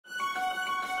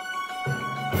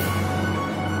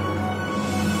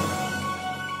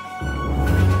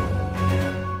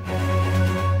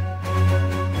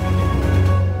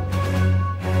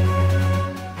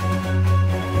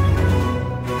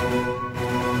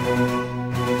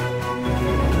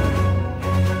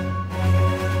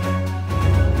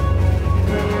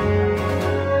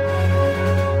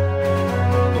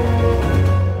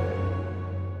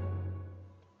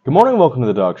Good morning and welcome to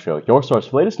the Dawg Show, your source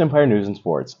for latest Empire news and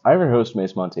sports. I'm your host,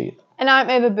 Mace Monteith. And I'm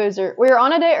Ava Boozer. We are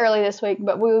on a day early this week,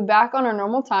 but we'll be back on our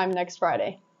normal time next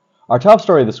Friday. Our top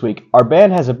story this week, our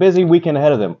band has a busy weekend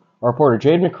ahead of them. Our reporter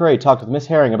Jade McCrae talked with Miss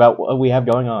Herring about what we have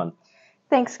going on.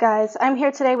 Thanks, guys. I'm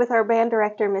here today with our band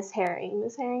director, Miss Herring.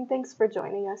 Miss Herring, thanks for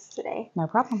joining us today. No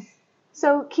problem.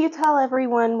 So, can you tell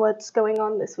everyone what's going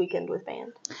on this weekend with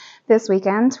band? This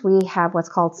weekend, we have what's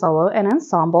called Solo and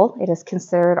Ensemble. It is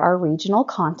considered our regional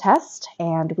contest,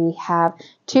 and we have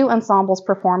 2 ensembles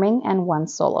performing and 1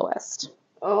 soloist.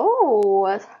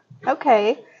 Oh,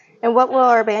 okay. And what will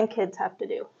our band kids have to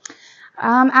do?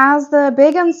 As the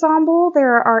big ensemble,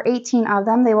 there are 18 of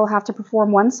them. They will have to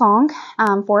perform 1 song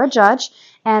for a judge.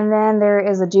 And then there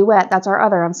is a duet. That's our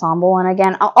other ensemble. And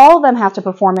again, all of them have to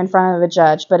perform in front of a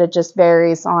judge, but it just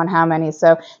varies on how many.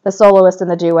 So the soloist and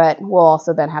the duet will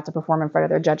also then have to perform in front of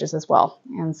their judges as well.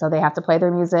 And so they have to play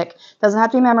their music. Doesn't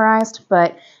have to be memorized,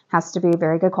 but has to be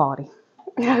very good quality.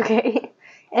 Okay.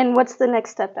 And what's the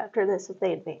next step after this if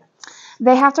they advance?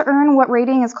 They have to earn what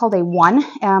rating is called a 1.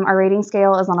 Our rating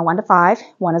scale is on a 1 to 5.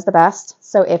 1 is the best.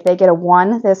 So if they get a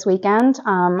 1 this weekend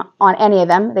on any of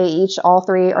them, all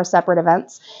 3 are separate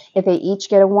events. If they each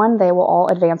get a 1, they will all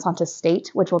advance onto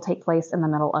state, which will take place in the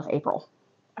middle of April.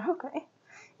 Okay.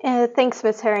 Thanks,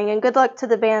 Miss Herring, and good luck to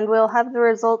the band. We'll have the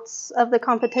results of the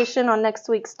competition on next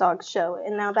week's Dawg Show.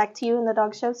 And now back to you in the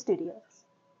Dawg Show studios.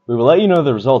 We will let you know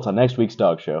the results on next week's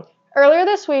Dawg Show. Earlier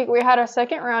this week, we had our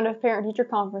second round of parent-teacher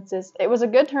conferences. It was a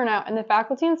good turnout, and the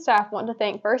faculty and staff want to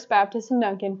thank First Baptist and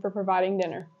Duncan for providing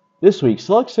dinner. This week,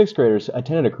 select 6th graders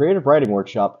attended a creative writing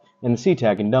workshop in the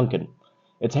SeaTac in Duncan.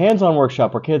 It's a hands-on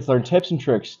workshop where kids learn tips and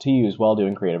tricks to use while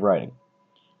doing creative writing.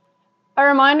 A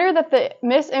reminder that the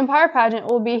Miss Empire pageant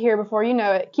will be here before you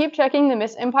know it. Keep checking the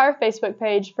Miss Empire Facebook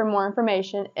page for more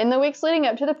information. In the weeks leading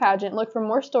up to the pageant, look for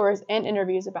more stories and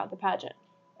interviews about the pageant.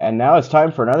 And now it's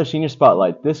time for another Senior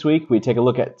Spotlight. This week, we take a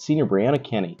look at Senior Brianna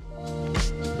Kenny.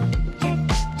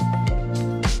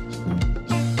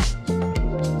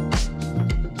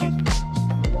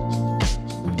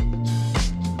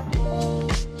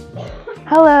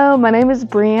 Hello, my name is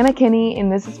Brianna Kenny,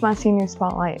 and this is my Senior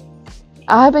Spotlight.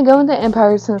 I have been going to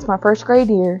Empire since my 1st grade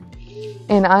year,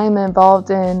 and I am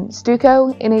involved in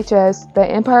Stuco, NHS, the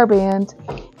Empire Band,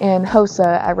 and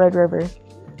HOSA at Red River.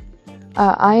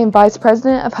 I am Vice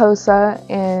President of HOSA,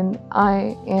 and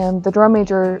I am the drum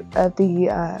major of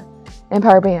the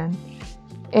Empire Band.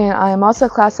 And I am also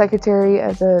class secretary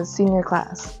of the senior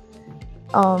class.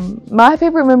 My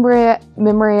favorite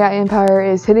memory at Empire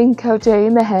is hitting Coach A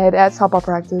in the head at softball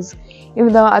practice,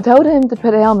 even though I told him to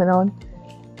put a helmet on.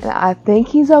 And I think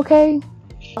he's okay.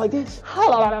 Like this.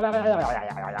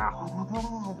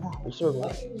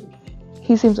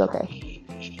 He seems okay.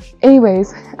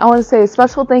 Anyways, I want to say a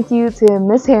special thank you to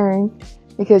Miss Herring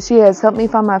because she has helped me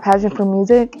find my passion for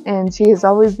music, and she has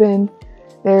always been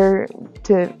there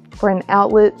for an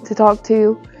outlet to talk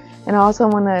to. And I also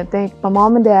want to thank my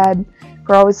mom and dad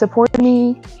for always supporting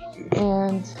me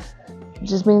and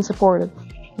just being supportive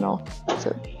and all.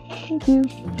 So, thank you.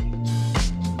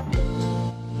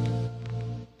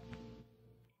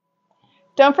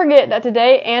 Don't forget that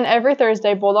today and every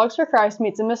Thursday, Bulldogs for Christ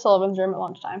meets in Miss Sullivan's room at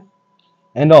lunchtime.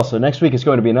 And also, next week is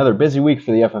going to be another busy week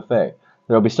for the FFA. There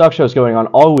will be stock shows going on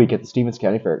all week at the Stevens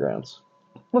County Fairgrounds.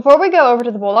 Before we go over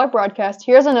to the Bulldog broadcast,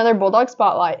 here's another Bulldog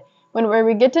Spotlight, where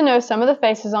we get to know some of the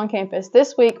faces on campus.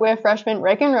 This week, we have freshmen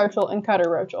Raken Rochel and Cutter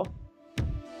Rochel.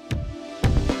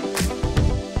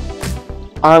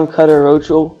 I'm Cutter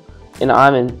Rochel, and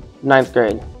I'm in 9th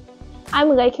grade. I'm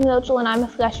Raken Rochel, and I'm a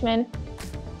freshman.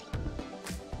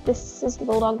 This is the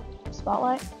Bulldog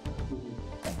Spotlight.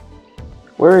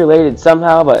 We're related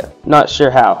somehow, but not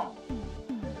sure how.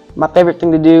 My favorite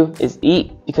thing to do is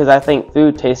eat because I think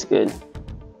food tastes good.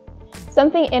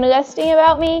 Something interesting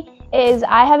about me is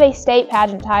I have a state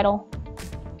pageant title.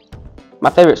 My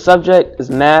favorite subject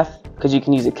is math because you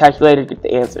can use a calculator to get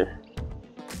the answer.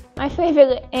 My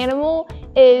favorite animal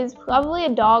is probably a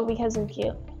dog because they're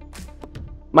cute.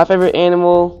 My favorite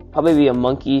animal, probably be a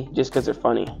monkey just because they're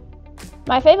funny.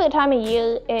 My favorite time of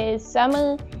year is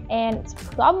summer, and it's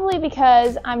probably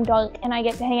because I'm dark and I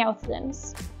get to hang out with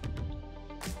friends.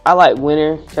 I like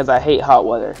winter because I hate hot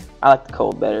weather. I like the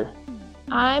cold better.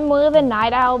 I'm more of a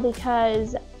night owl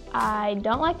because I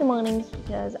don't like the mornings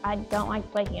because I don't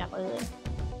like waking up early.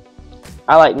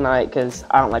 I like night because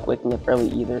I don't like waking up early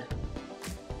either.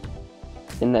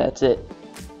 And that's it.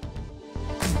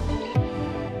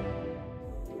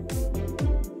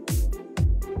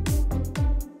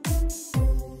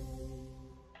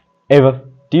 Ava,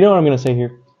 do you know what I'm going to say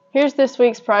here? Here's this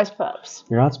week's prize pups.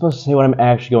 You're not supposed to say what I'm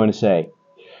actually going to say.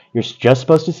 You're just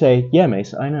supposed to say, yeah,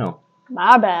 Mace, I know.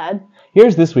 My bad.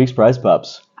 Here's this week's prize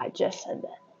pups. I just said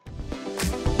that.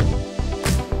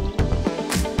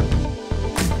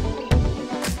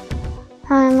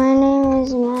 Hi, my name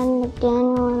is Matt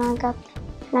McDaniel, and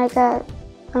I got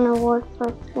an award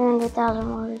for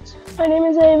 300,000 words. My name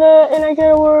is Ava, and I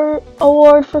got an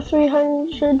award for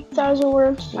 300,000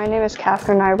 words. My name is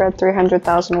Catherine, and I read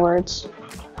 300,000 words.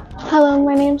 Hello,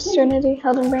 my name is Trinity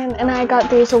Hildenbrand, and I got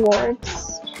these awards.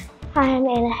 Hi, I'm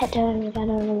Anna Hector, and I got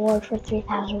an award for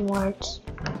 3,000 words.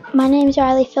 My name is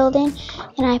Riley Fielding,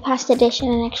 and I passed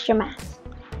addition and extra math.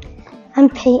 I'm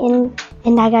Peyton,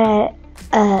 and I got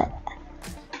an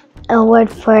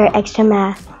award for extra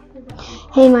math.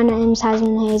 Hey, my name is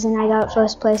Heisman Hayes, and I got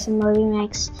first place in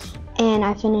MobyMax, and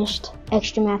I finished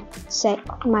extra math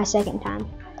my second time.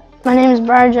 My name is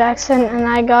Brian Jackson, and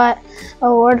I got an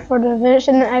award for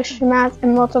division in extra math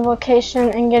and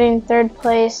multiplication and getting third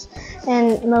place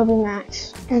in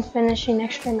MobyMax and finishing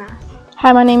extra math.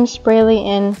 Hi, my name is Braylee,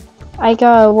 and I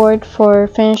got an award for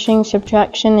finishing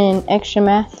subtraction in extra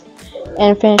math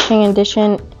and finishing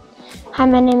addition. Hi,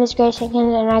 my name is Grace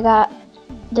Higgins, and I got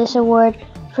this award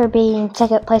for being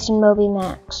second place in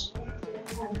MobyMax.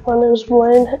 My name is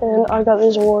Blaine, and I got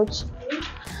these awards.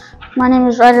 My name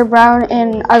is Ryder Brown,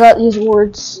 and I got these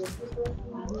awards.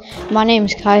 My name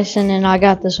is Kyson, and I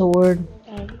got this award.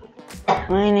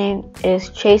 My name is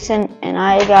Chasen, and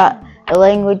I got a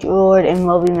language award in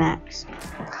MobyMax.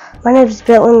 My name is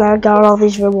Bentley, and I got all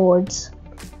these awards.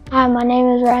 Hi, my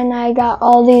name is Ryan, and I got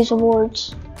all these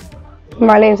awards.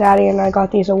 My name is Addie, and I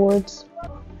got these awards.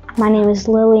 My name is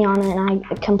Liliana, and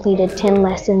I completed 10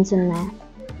 lessons in math.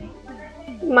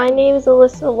 My name is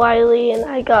Alyssa Wiley, and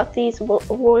I got these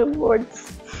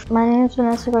awards. My name is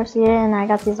Vanessa Garcia, and I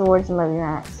got these awards in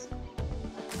MobyMax.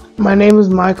 My name is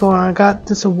Michael, and I got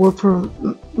this award for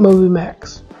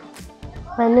MobyMax.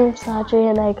 My name is Audrey,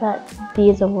 and I got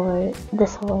this award.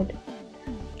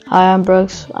 Hi, I'm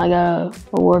Brooks. I got an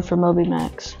award for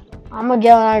MobyMax. I'm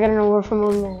Miguel, and I got an award for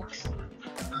MobyMax.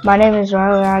 My name is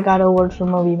Riley, and I got an award for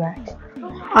MobyMax.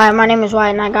 Hi, my name is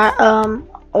Wyatt, and I got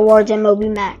awards in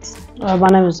MobyMax. My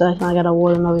name is Zach, and I got an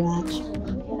award in MobyMax.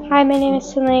 Hi, my name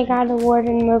is Finley, I got an award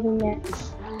in MobyMax.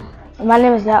 My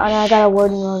name is Zach, and I got an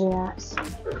award in MobyMax.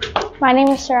 My name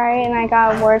is Sarai, and I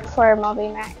got an award for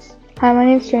MobyMax. Hi, my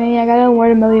name is Trinity. I got an award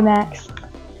in MobyMax.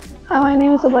 Hi, my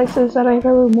name is Alexis, and I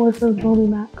got an award for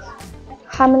MobyMax.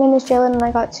 Hi, my name is Jalen, and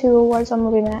I got 2 awards on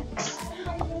MobyMax.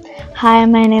 Hi,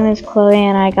 my name is Chloe,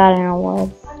 and I got an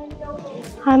award.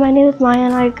 Hi, my name is Maya,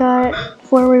 and I got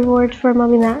 4 awards for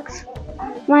MobyMax.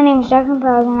 My name is Declan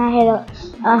Proud, and I had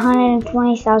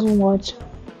 120,000 words.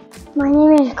 My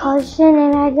name is Carson,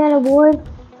 and I got an award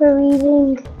for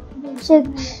reading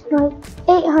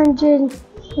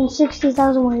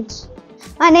 860,000 words.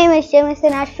 My name is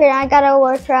Jamison Ashford, and I got an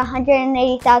award for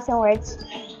 180,000 words.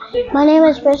 My name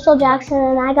is Bristol Jackson,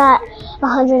 and I got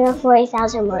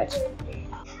 140,000 words.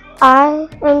 My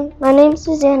name is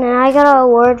Suzanne, and I got an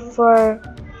award for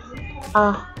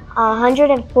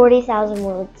 140,000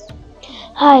 words.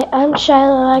 Hi, I'm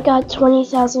Shiloh, and I got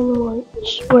 20,000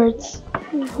 words.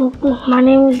 My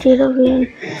name is Jada, and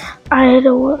I had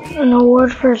an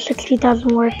award for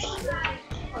 60,000 words.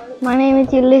 My name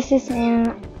is Ulysses,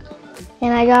 and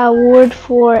I got an award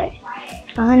for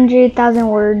 100,000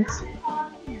 words.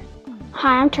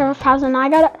 Hi, I'm Trevor Fowles, and I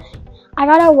got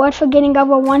an award for getting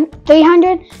over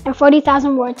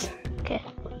 340,000 words. Okay.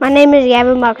 My name is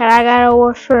Gavin Buck, and I got an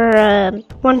award for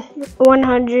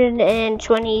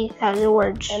 120,000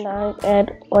 words. And I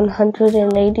had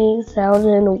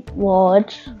 180,000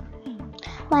 words.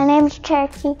 My name is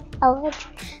Cherokee Elledge,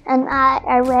 and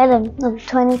I read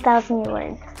 20,000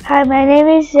 words. Hi, my name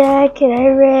is Zach, and I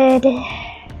read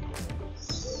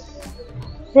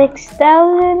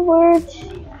 6,000 words.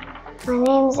 My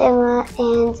name is Emma,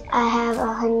 and I have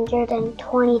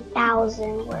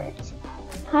 120,000 words.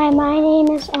 Hi, my name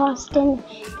is Austin,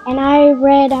 and I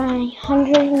read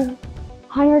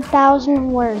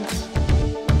 100,000 words.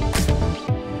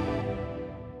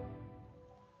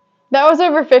 That was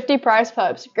over 50 prize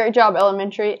pups. Great job,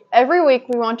 elementary. Every week,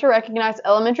 we want to recognize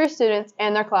elementary students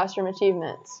and their classroom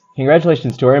achievements.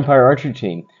 Congratulations to our Empire Archery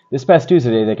team. This past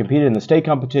Tuesday, they competed in the state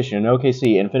competition in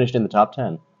OKC and finished in the top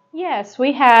 10. Yes,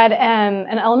 we had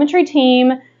an elementary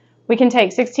team. We can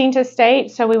take 16 to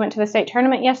state, so we went to the state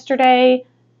tournament yesterday.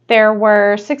 There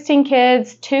were 16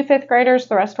 kids, 2 fifth graders,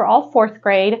 the rest were all fourth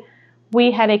grade.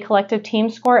 We had a collective team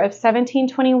score of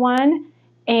 1721,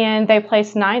 and they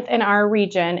placed 9th in our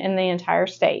region in the entire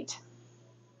state.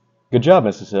 Good job,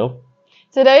 Mrs. Hill.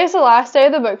 Today is the last day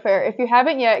of the book fair. If you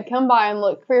haven't yet, come by and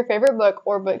look for your favorite book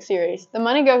or book series. The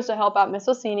money goes to help out Miss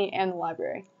Orsini and the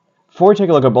library. Before we take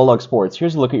a look at Bulldog sports,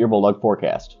 here's a look at your Bulldog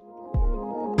forecast.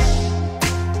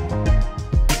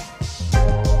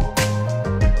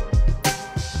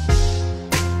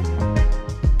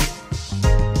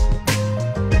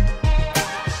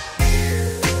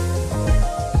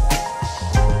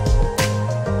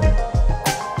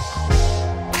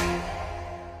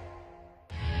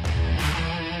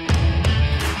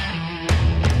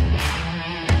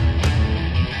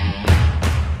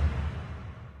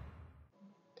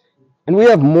 And we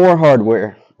have more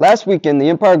hardware. Last weekend, the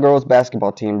Empire girls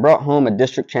basketball team brought home a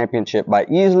district championship by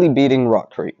easily beating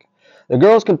Rock Creek. The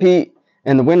girls compete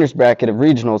in the winners bracket of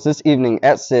regionals this evening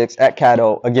at 6 at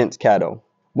Caddo against Caddo.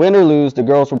 Win or lose, the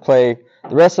girls will play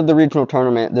the rest of the regional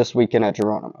tournament this weekend at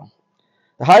Geronimo.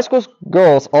 The high school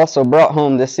girls also brought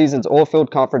home this season's Oilfield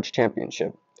Conference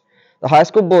championship. The high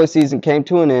school boys season came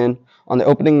to an end on the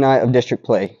opening night of district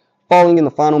play, falling in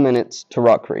the final minutes to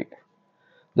Rock Creek.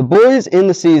 The boys end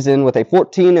the season with a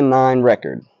 14-9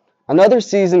 record. Another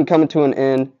season coming to an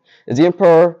end is the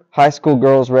Emperor High School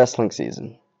girls wrestling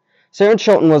season. Sarah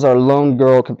Shelton was our lone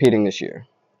girl competing this year.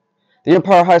 The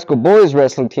Empire High School boys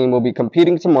wrestling team will be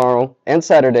competing tomorrow and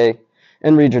Saturday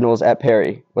in regionals at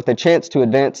Perry, with a chance to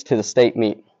advance to the state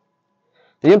meet.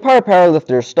 The Empire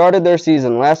Powerlifters started their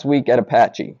season last week at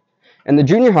Apache. In the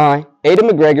junior high, Aiden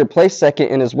McGregor placed second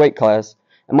in his weight class,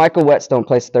 and Michael Whetstone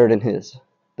placed third in his.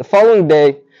 The following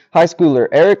day, high schooler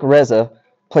Eric Reza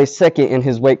placed second in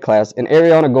his weight class, and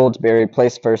Ariana Goldsberry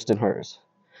placed first in hers.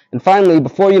 And finally,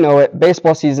 before you know it,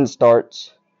 baseball season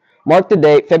starts. Mark the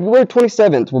date, February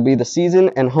 27th will be the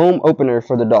season and home opener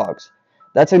for the Dogs.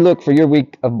 That's a look for your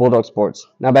week of Bulldog sports.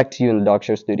 Now back to you in the Dog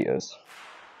Show studios.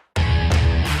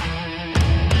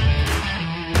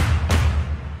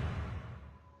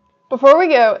 Before we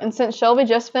go, and since Shelby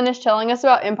just finished telling us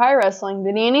about Empire Wrestling,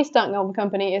 the D&E Stunt Double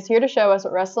Company is here to show us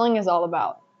what wrestling is all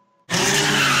about.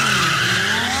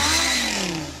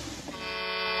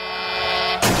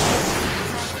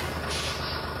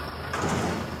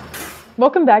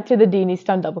 Welcome back to the D&E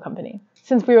Stunt Double Company.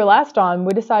 Since we were last on,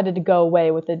 we decided to go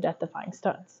away with the death-defying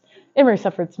stunts. Emery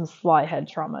suffered some sly head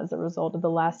trauma as a result of the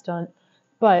last stunt,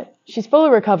 but she's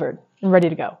fully recovered and ready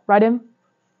to go. Right, Em?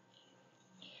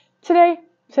 Today,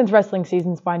 since wrestling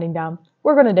season's winding down,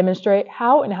 we're going to demonstrate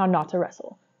how and how not to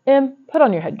wrestle. Em, put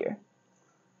on your headgear.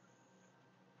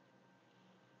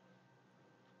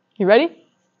 You ready?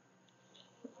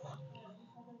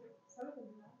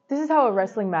 This is how a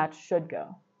wrestling match should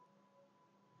go.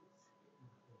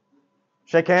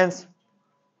 Shake hands.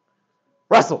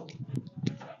 Wrestle.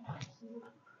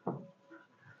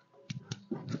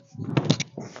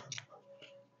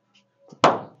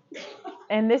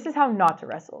 And this is how not to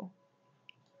wrestle.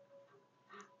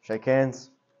 Shake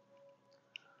hands.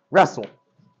 Wrestle.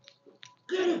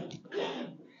 Get him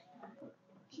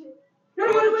in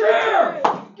the chair!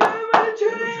 Get him in the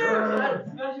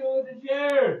chair! Special with the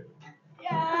chair!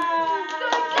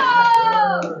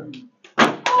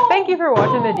 Thank you for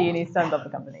watching the D&E Stunt Double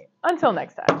Company. Until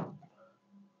next time.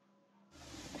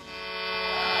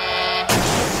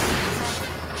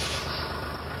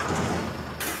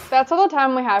 That's all the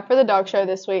time we have for the Dog Show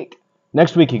this week.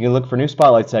 Next week, you can look for new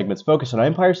spotlight segments focused on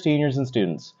Empire seniors and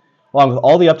students, along with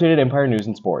all the updated Empire news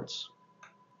and sports.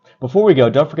 Before we go,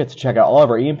 don't forget to check out all of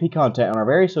our EMP content on our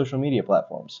various social media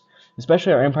platforms,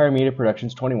 especially our Empire Media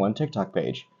Productions 21 TikTok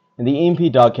page, and the EMP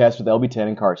Dogcast with LB10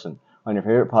 and Carson on your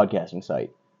favorite podcasting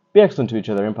site. Be excellent to each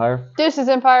other, Empire. Deuces,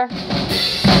 Empire.